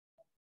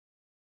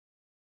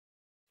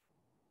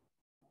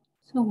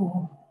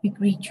So we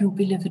greet you,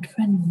 beloved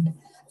friend,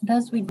 and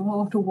as we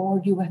draw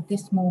toward you at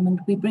this moment,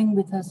 we bring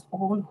with us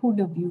all who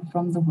love you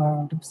from the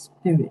world of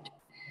spirit.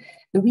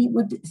 We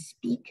would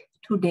speak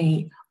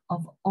today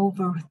of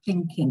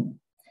overthinking,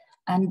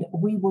 and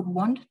we would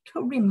want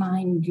to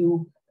remind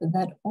you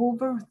that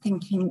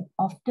overthinking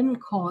often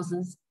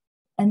causes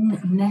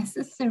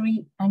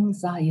unnecessary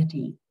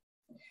anxiety.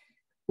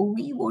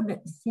 We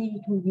would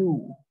say to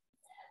you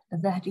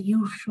that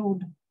you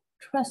should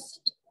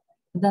trust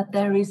that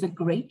there is a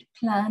great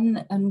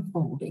plan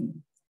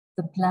unfolding,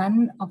 the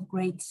plan of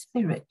Great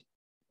Spirit,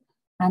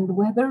 and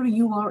whether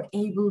you are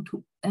able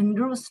to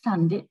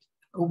understand it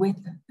with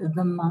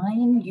the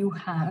mind you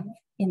have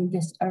in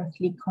this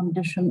earthly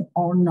condition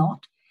or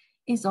not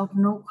is of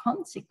no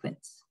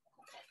consequence,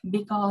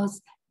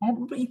 because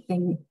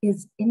everything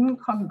is in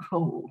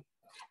control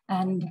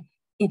and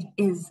it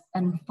is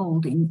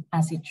unfolding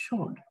as it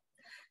should.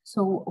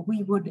 So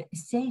we would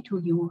say to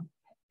you,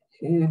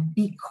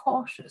 be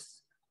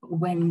cautious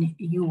when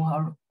you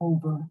are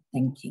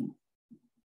overthinking.